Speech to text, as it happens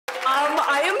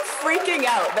I am freaking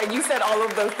out that you said all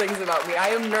of those things about me. I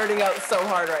am nerding out so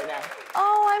hard right now.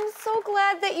 Oh, I'm so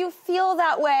glad that you feel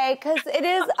that way, because it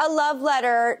is a love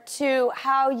letter to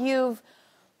how you've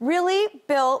really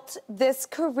built this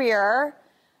career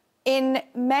in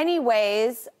many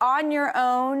ways on your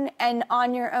own and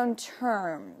on your own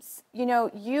terms. You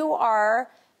know, you are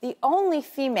the only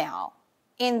female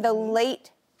in the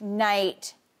late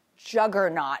night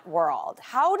juggernaut world.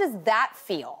 How does that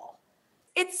feel?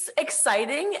 It's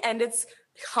exciting and it's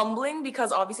humbling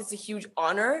because obviously it's a huge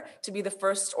honor to be the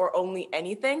first or only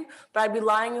anything, but I'd be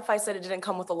lying if I said it didn't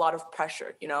come with a lot of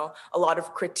pressure, you know, a lot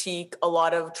of critique, a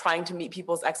lot of trying to meet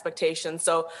people's expectations.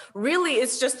 So really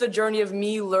it's just the journey of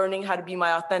me learning how to be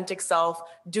my authentic self,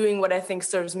 doing what I think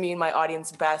serves me and my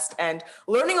audience best, and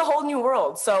learning a whole new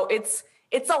world. So it's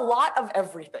a lot of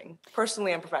everything,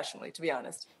 personally and professionally, to be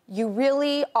honest. You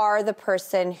really are the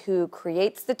person who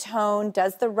creates the tone,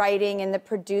 does the writing and the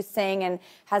producing, and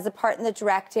has a part in the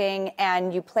directing,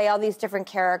 and you play all these different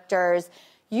characters.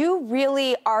 You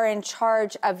really are in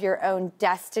charge of your own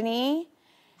destiny.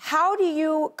 How do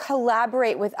you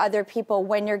collaborate with other people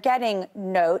when you're getting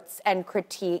notes and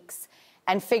critiques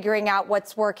and figuring out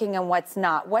what's working and what's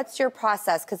not? What's your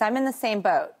process? Because I'm in the same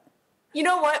boat. You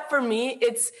know what? For me,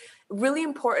 it's really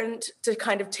important to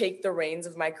kind of take the reins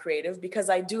of my creative, because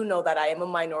I do know that I am a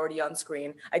minority on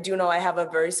screen. I do know I have a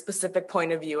very specific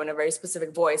point of view and a very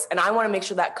specific voice, and I want to make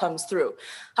sure that comes through.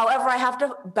 However, I have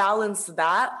to balance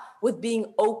that with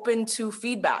being open to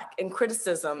feedback and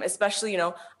criticism, especially, you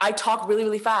know, I talk really,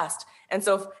 really fast. And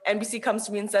so if NBC comes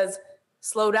to me and says,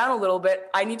 slow down a little bit,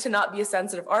 I need to not be a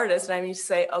sensitive artist, and I need to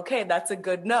say, okay, that's a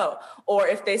good no. Or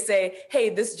if they say, hey,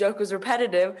 this joke was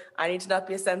repetitive, I need to not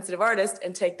be a sensitive artist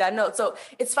and take that note. So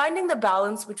it's finding the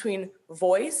balance between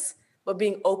voice, but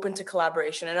being open to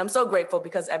collaboration. And I'm so grateful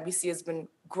because NBC has been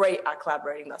great at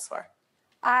collaborating thus far.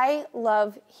 I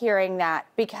love hearing that,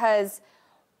 because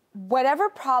whatever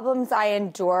problems I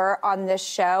endure on this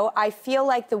show, I feel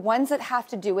like the ones that have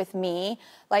to do with me,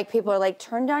 like people are like,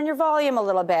 turn down your volume a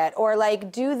little bit, or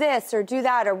like do this or do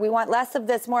that, or we want less of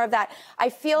this, more of that. I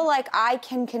feel like I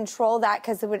can control that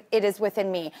because it is within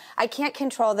me. I can't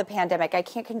control the pandemic. I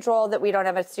can't control that we don't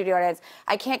have a studio audience.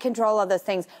 I can't control all those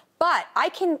things, but I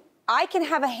can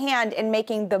have a hand in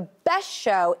making the best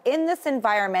show in this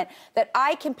environment that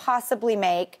I can possibly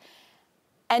make.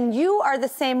 And you are the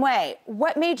same way.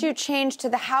 What made you change to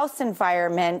the house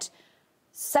environment?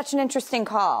 Such an interesting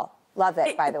call. Love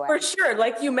it, by the way. For sure.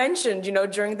 Like you mentioned, you know,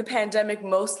 during the pandemic,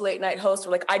 most late night hosts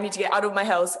were like, I need to get out of my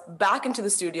house, back into the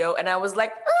studio. And I was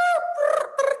like,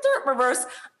 reverse,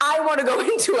 I want to go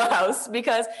into a house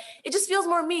because it just feels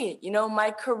more me. You know,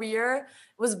 my career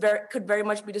could very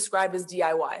much be described as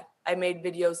DIY. I made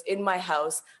videos in my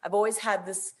house. I've always had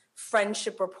this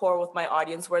friendship rapport with my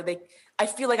audience where I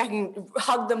feel like I can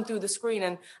hug them through the screen,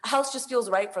 and a house just feels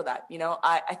right for that. You know,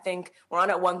 I think we're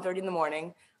on at 1:30 in the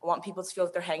morning. I want people to feel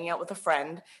like they're hanging out with a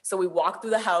friend. So we walk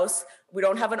through the house. We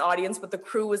don't have an audience, but the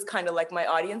crew is kind of like my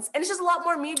audience. And it's just a lot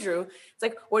more me, Drew. It's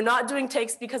like, we're not doing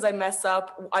takes because I mess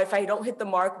up. If I don't hit the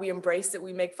mark, we embrace it.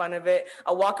 We make fun of it.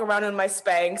 I walk around in my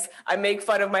Spanx. I make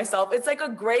fun of myself. It's like a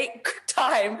great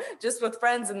time just with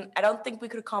friends. And I don't think we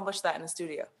could accomplish that in a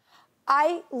studio.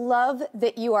 I love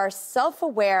that you are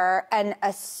self-aware and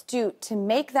astute to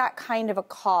make that kind of a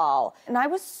call. And I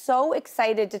was so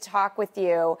excited to talk with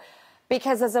you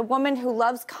because as a woman who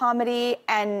loves comedy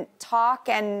and talk,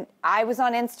 and I was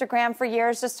on Instagram for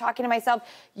years just talking to myself,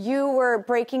 you were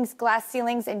breaking glass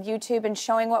ceilings in YouTube and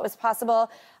showing what was possible.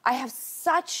 I have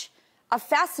such a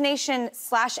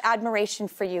fascination/admiration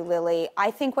for you, Lilly.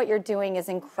 I think what you're doing is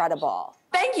incredible.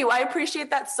 Thank you. I appreciate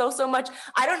that so much.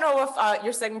 I don't know if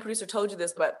your segment producer told you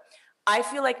this, but I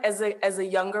feel like as a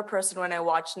younger person, when I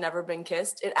watched Never Been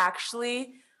Kissed, it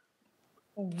actually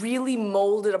really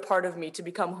molded a part of me to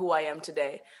become who I am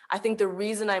today. I think the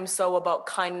reason I'm so about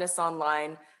kindness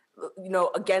online, you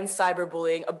know, against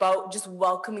cyberbullying, about just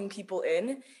welcoming people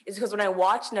in, is because when I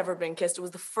watched Never Been Kissed, it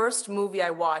was the first movie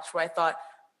I watched where I thought,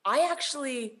 I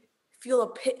actually feel a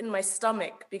pit in my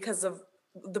stomach because of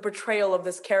the portrayal of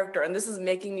this character, and this is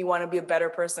making me want to be a better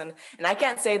person. And I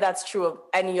can't say that's true of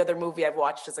any other movie I've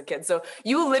watched as a kid. So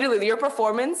your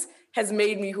performance has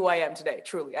made me who I am today,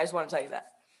 truly. I just want to tell you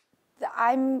that.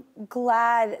 I'm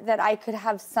glad that I could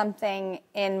have something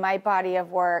in my body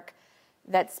of work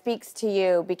that speaks to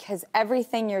you, because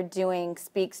everything you're doing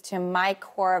speaks to my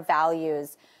core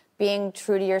values. Being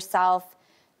true to yourself,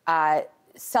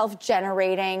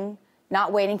 self-generating,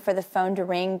 not waiting for the phone to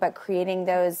ring, but creating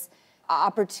those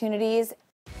opportunities.